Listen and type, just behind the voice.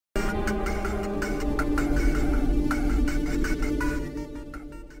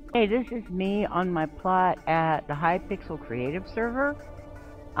Hey, this is me on my plot at the Hypixel creative server.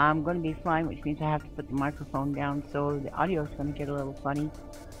 I'm going to be flying, which means I have to put the microphone down, so the audio is going to get a little funny.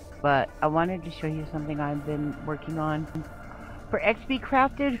 But I wanted to show you something I've been working on for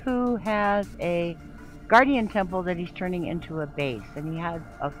XBCrafted, who has a Guardian Temple that he's turning into a base. And he had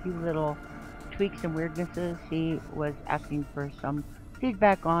a few little tweaks and weirdnesses he was asking for some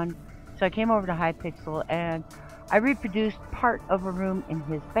feedback on. So I came over to Hypixel and I reproduced part of a room in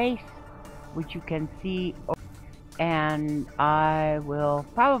his base, which you can see, and I will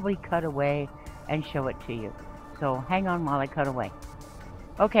probably cut away and show it to you. So hang on while I cut away.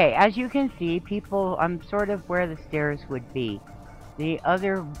 Okay, as you can see, I'm sort of where the stairs would be. The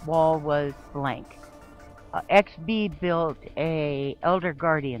other wall was blank. XB built a Elder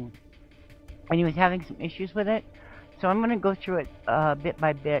Guardian, and he was having some issues with it. So I'm going to go through it bit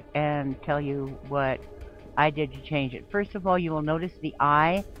by bit and tell you what I did to change it. First of all, you will notice the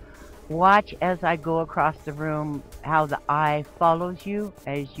eye. Watch as I go across the room, how the eye follows you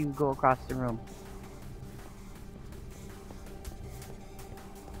as you go across the room.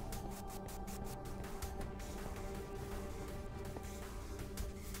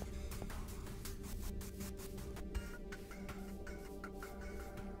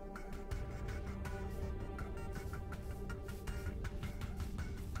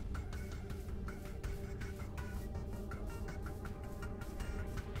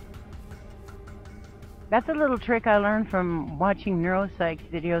 That's a little trick I learned from watching neuropsych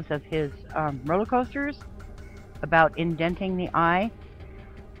videos of his roller coasters about indenting the eye.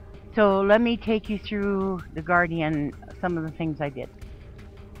 So let me take you through the Guardian, some of the things I did.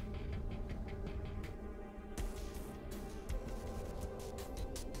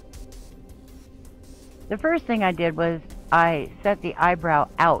 The first thing I did was I set the eyebrow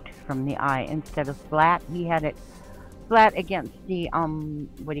out from the eye instead of flat. He had it flat against the,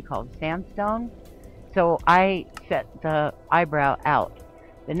 what do you call it, sandstone. So I set the eyebrow out.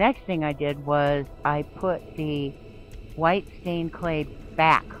 The next thing I did was I put the white stained clay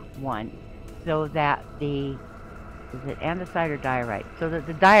back one so that the, is it andesite or diorite? So that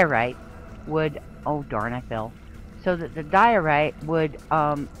the diorite would, oh darn, I fell. So that the diorite would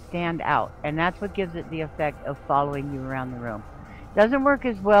stand out. And that's what gives it the effect of following you around the room. Doesn't work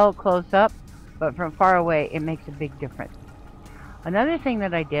as well close up, but from far away it makes a big difference. Another thing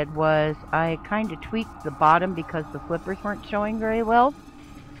that I did was I kind of tweaked the bottom because the flippers weren't showing very well.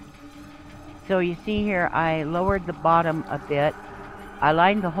 So you see here I lowered the bottom a bit. I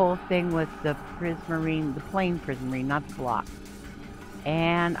lined the whole thing with the prismarine, the plain prismarine, not the block.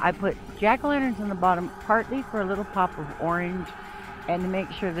 And I put jack-o'-lanterns in the bottom partly for a little pop of orange and to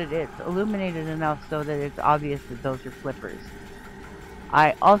make sure that it's illuminated enough so that it's obvious that those are flippers.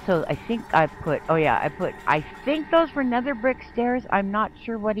 I think those were nether brick stairs. I'm not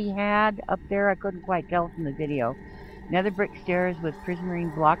sure what he had up there. I couldn't quite tell from the video. Nether brick stairs with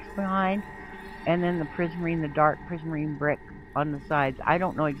prismarine blocks behind, and then the dark prismarine brick on the sides. I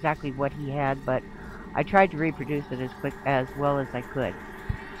don't know exactly what he had, but I tried to reproduce it as well as I could.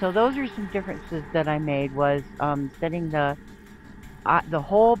 So those are some differences that I made, was setting the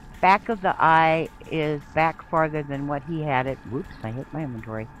whole back of the eye is back farther than what he had it. Whoops, I hit my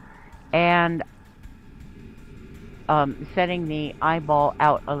inventory. And setting the eyeball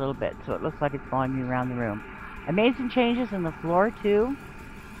out a little bit so it looks like it's following you around the room. I made some changes in the floor too.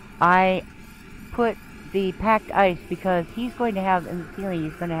 I put the packed ice because he's going to have, in the ceiling,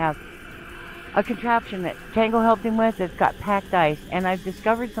 he's going to have a contraption that Tango helped him with that's got packed ice. And I've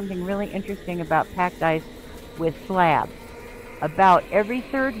discovered something really interesting about packed ice with slabs. About every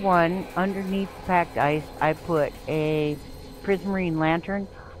third one underneath the packed ice, I put a prismarine lantern.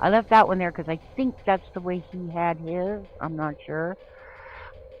 I left that one there because I think that's the way he had his. I'm not sure.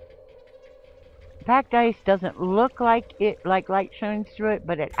 Packed ice doesn't look like light shines through it,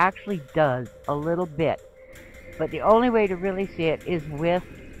 but it actually does a little bit. But the only way to really see it is with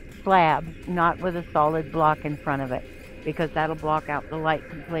slabs, not with a solid block in front of it, because that'll block out the light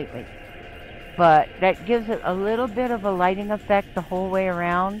completely. But that gives it a little bit of a lighting effect the whole way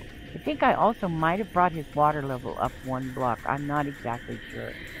around. I think I also might have brought his water level up one block. I'm not exactly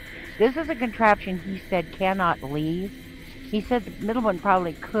sure. This is a contraption he said cannot leave. He said the middle one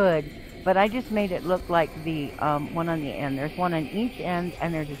probably could, but I just made it look like the one on the end. There's one on each end,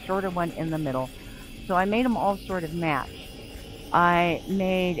 and there's a shorter one in the middle. So I made them all sort of match. I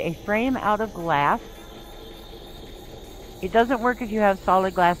made a frame out of glass. It doesn't work if you have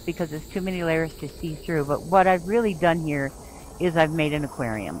solid glass because there's too many layers to see through, but what I've really done here is I've made an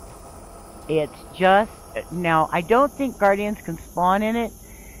aquarium. It's just, now I don't think Guardians can spawn in it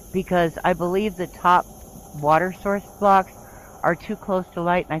because I believe the top water source blocks are too close to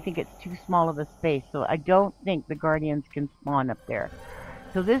light, and I think it's too small of a space. So I don't think the guardians can spawn up there.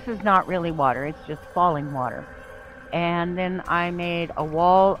 So this is not really water, it's just falling water. And then I made a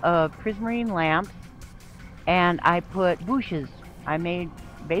wall of prismarine lamps, and I put bushes. I made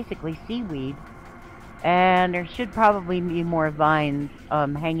basically seaweed, and there should probably be more vines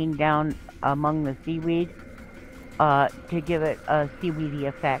hanging down among the seaweed to give it a seaweedy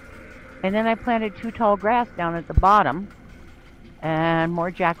effect. And then I planted 2 tall grass down at the bottom, and more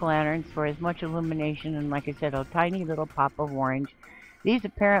jack-o'-lanterns for as much illumination, and like I said, a tiny little pop of orange. These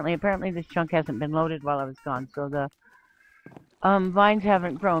apparently this chunk hasn't been loaded while I was gone, so the vines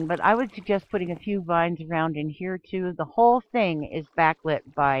haven't grown, but I would suggest putting a few vines around in here too. The whole thing is backlit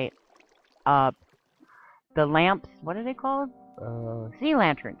by the lamps. What are they called? Sea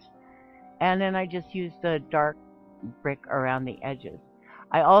lanterns. And then I just used the dark brick around the edges.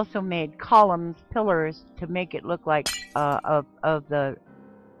 I also made columns, pillars, to make it look like of the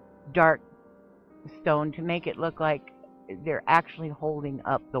dark stone, to make it look like they're actually holding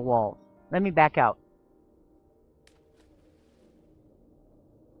up the walls. Let me back out.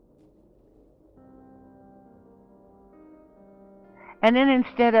 And then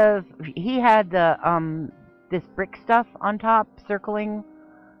instead of, he had the this brick stuff on top circling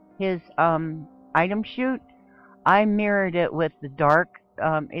his item chute, I mirrored it with the dark.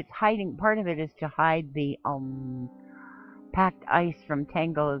 It's hiding, part of it is to hide the packed ice from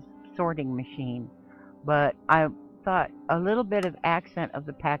Tango's sorting machine. But I thought a little bit of accent of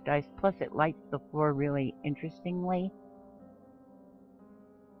the packed ice, plus it lights the floor really interestingly.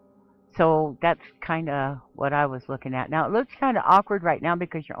 So that's kind of what I was looking at. Now, it looks kind of awkward right now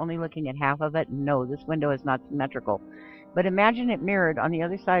because you're only looking at half of it. No, this window is not symmetrical. But imagine it mirrored on the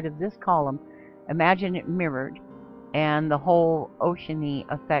other side of this column. Imagine it mirrored, and the whole oceany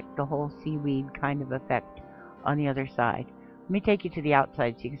effect, the whole seaweed kind of effect on the other side. Let me take you to the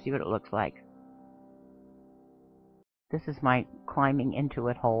outside so you can see what it looks like. This is my climbing into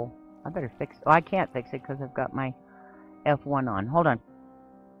it hole. I better fix it. Oh, I can't fix it because I've got my F1 on. Hold on.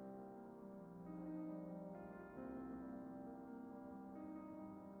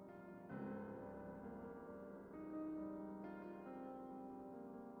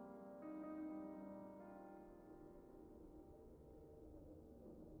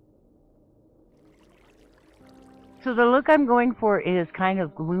 So the look I'm going for is kind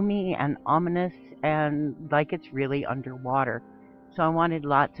of gloomy and ominous and like it's really underwater. So I wanted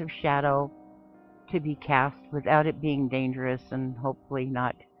lots of shadow to be cast without it being dangerous and hopefully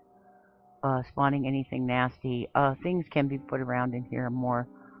not spawning anything nasty. Things can be put around in here, more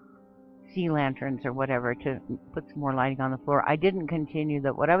sea lanterns or whatever, to put some more lighting on the floor. I didn't continue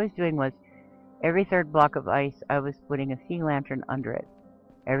that. What I was doing was every third block of ice I was putting a sea lantern under it.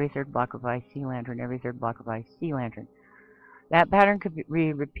 Every third block of ice, sea lantern. Every third block of ice, sea lantern. That pattern could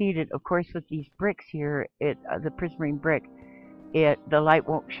be repeated. Of course, with these bricks here, the prismarine brick, the light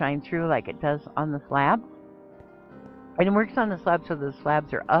won't shine through like it does on the slab. And it works on the slab so the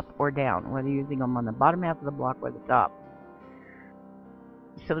slabs are up or down, whether you're using them on the bottom half of the block or the top.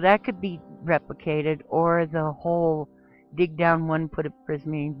 So that could be replicated, or the whole dig down one, put a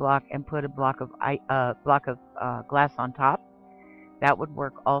prismarine block, and put a block of glass on top. That would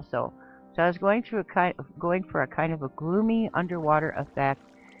work also. So I was going for a kind of a gloomy underwater effect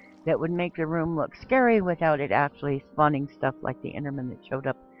that would make the room look scary without it actually spawning stuff like the Enderman that showed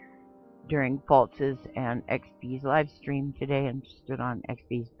up during Faltz's and XB's live stream today and stood on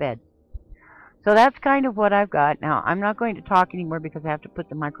XB's bed. So that's kind of what I've got. Now, I'm not going to talk anymore because I have to put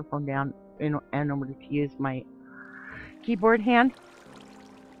the microphone down in order to use my keyboard hand.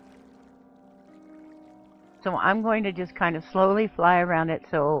 So I'm going to just kind of slowly fly around it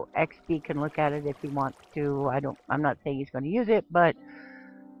so XB can look at it if he wants to. I'm not saying he's going to use it, but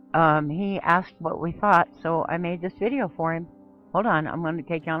he asked what we thought, so I made this video for him. Hold on, I'm going to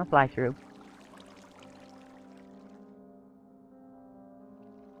take you on a fly-through.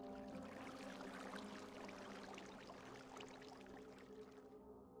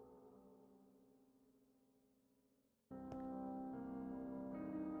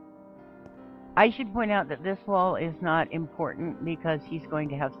 I should point out that this wall is not important because he's going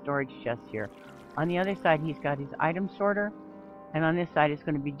to have storage chests here. On the other side, he's got his item sorter, and on this side, it's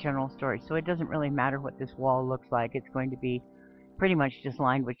going to be general storage. So it doesn't really matter what this wall looks like. It's going to be pretty much just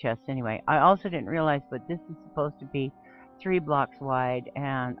lined with chests anyway. I also didn't realize, but this is supposed to be 3 blocks wide,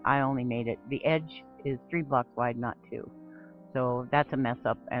 and I only made it. The edge is 3 blocks wide, not 2. So that's a mess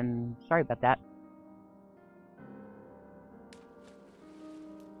up, and sorry about that.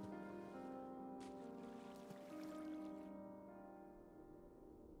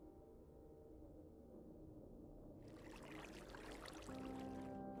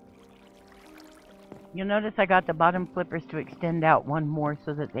 You'll notice I got the bottom flippers to extend out one more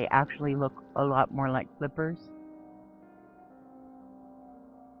so that they actually look a lot more like flippers.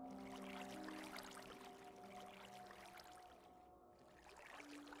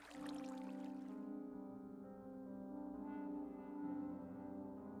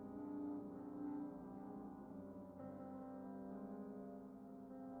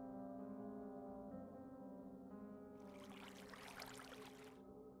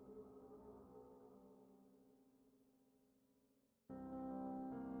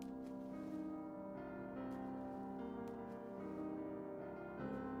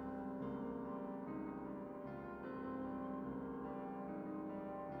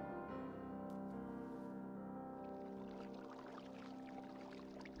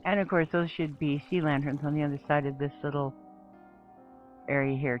 And of course, those should be sea lanterns on the other side of this little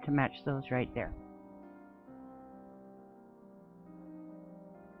area here to match those right there.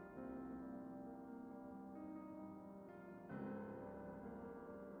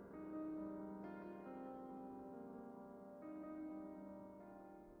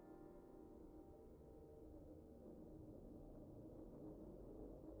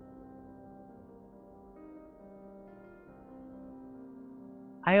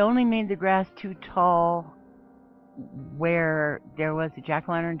 I only made the grass too tall where there was a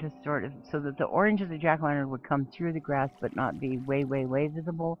jack-o'-lantern to sort of, so that the orange of the jack-o'-lantern would come through the grass but not be way, way, way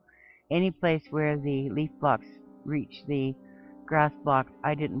visible. Any place where the leaf blocks reach the grass blocks,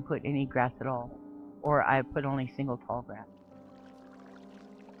 I didn't put any grass at all, or I put only single tall grass.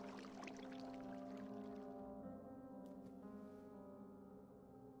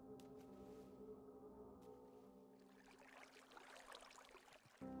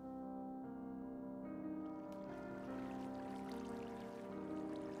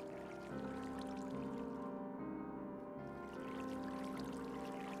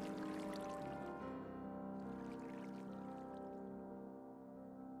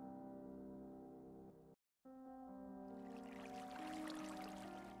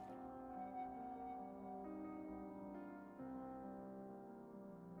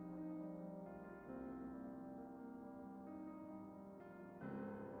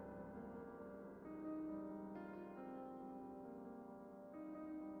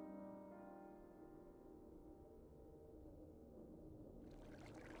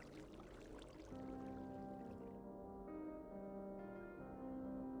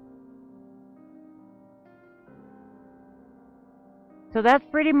 So that's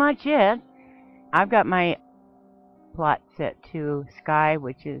pretty much it. I've got my plot set to sky,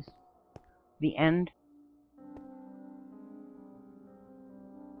 which is the end.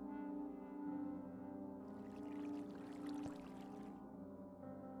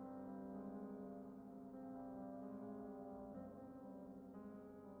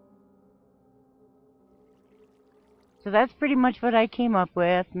 So that's pretty much what I came up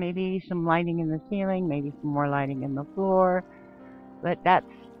with. Maybe some lighting in the ceiling, maybe some more lighting in the floor. But that's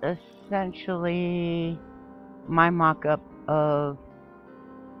essentially my mock-up of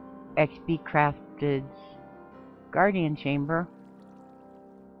XBCrafted's Guardian Chamber.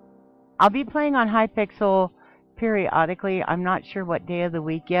 I'll be playing on Hypixel periodically. I'm not sure what day of the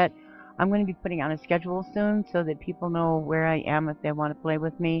week yet. I'm going to be putting out a schedule soon so that people know where I am if they want to play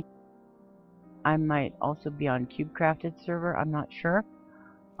with me. I might also be on CubeCrafted server, I'm not sure.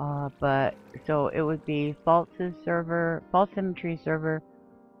 But so it would be False's server, False Symmetry server,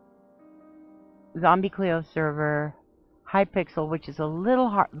 Zombie Cleo server, Hypixel, which is a little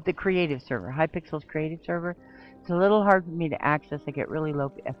hard, the creative server, Hypixel's creative server. It's a little hard for me to access. I get really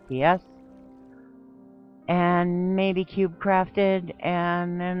low FPS. And maybe CubeCrafted,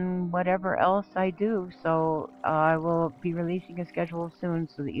 and then whatever else I do. So I will be releasing a schedule soon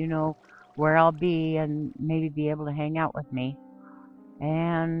so that you know where I'll be and maybe be able to hang out with me.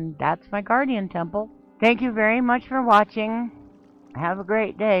 And that's my Guardian Temple. Thank you very much for watching. Have a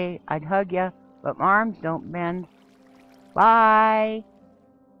great day. I'd hug you, but my arms don't bend. Bye.